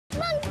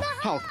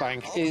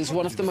Halkbank is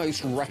one of the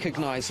most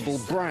recognizable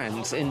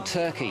brands in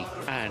Turkey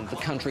and the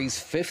country's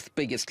fifth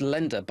biggest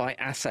lender by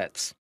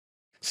assets.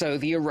 So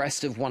the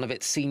arrest of one of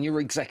its senior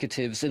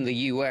executives in the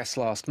US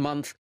last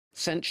month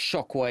sent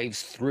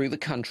shockwaves through the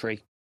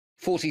country.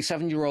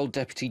 47-year-old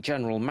Deputy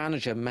General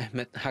Manager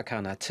Mehmet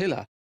Hakan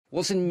Atilla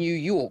was in New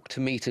York to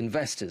meet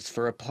investors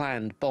for a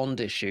planned bond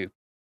issue.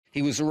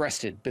 He was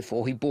arrested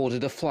before he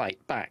boarded a flight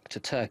back to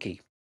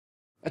Turkey.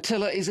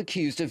 Atilla is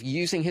accused of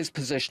using his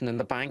position in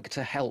the bank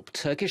to help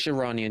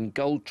Turkish-Iranian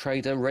gold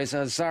trader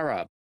Reza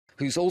Zarrab,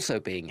 who's also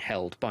being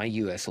held by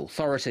US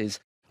authorities,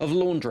 of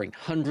laundering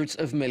hundreds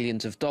of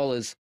millions of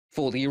dollars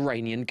for the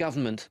Iranian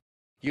government.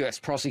 US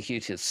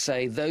prosecutors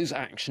say those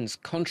actions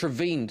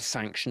contravened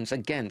sanctions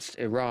against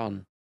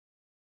Iran.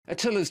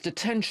 Attila's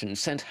detention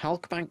sent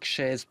Halkbank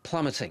shares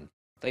plummeting.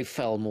 They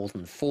fell more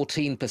than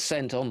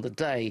 14% on the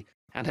day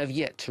and have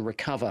yet to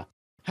recover.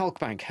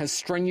 Halkbank has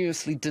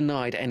strenuously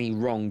denied any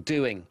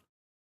wrongdoing.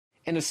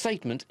 In a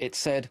statement, it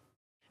said,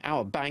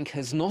 "Our bank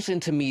has not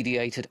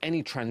intermediated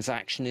any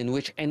transaction in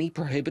which any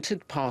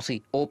prohibited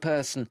party or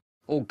person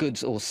or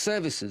goods or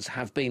services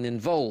have been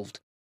involved.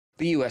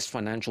 The US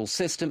financial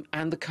system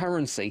and the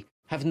currency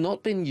have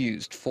not been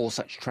used for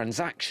such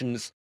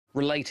transactions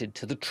related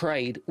to the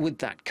trade with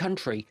that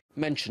country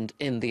mentioned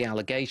in the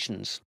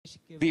allegations."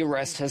 The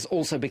arrest has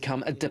also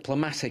become a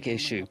diplomatic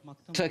issue.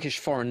 Turkish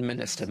Foreign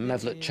Minister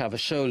Mevlut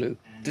Çavuşoğlu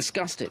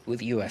discussed it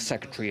with US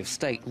Secretary of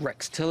State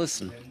Rex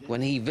Tillerson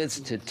when he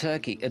visited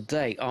Turkey a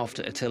day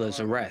after Attila's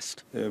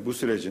arrest.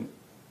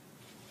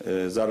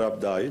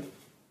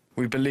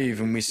 We believe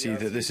and we see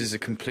that this is a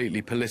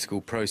completely political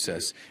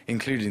process,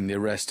 including the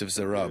arrest of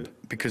Zarrab,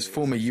 because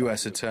former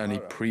US Attorney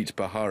Preet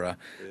Bharara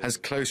has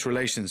close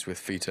relations with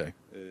FETO.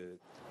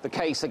 The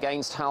case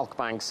against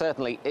Halkbank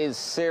certainly is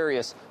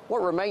serious.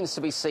 What remains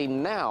to be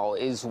seen now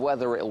is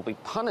whether it will be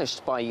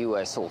punished by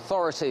US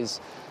authorities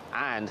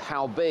and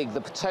how big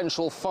the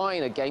potential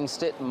fine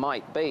against it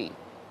might be.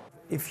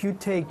 If you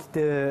take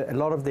a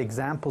lot of the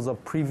examples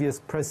of previous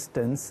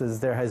precedents, as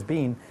there has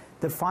been,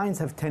 the fines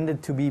have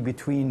tended to be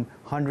between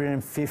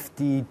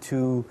 $150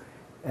 to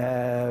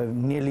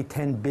nearly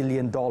 $10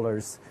 billion.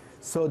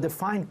 So the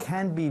fine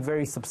can be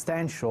very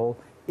substantial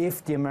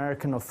if the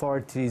American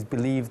authorities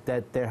believe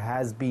that there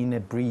has been a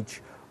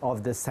breach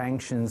of the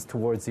sanctions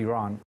towards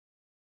Iran.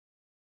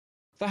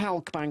 The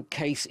Halkbank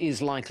case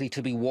is likely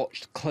to be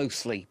watched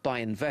closely by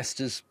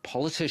investors,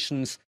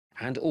 politicians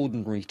and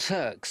ordinary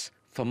Turks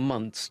for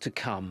months to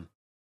come.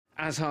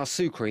 Azhar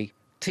Sukri,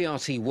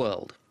 TRT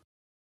World.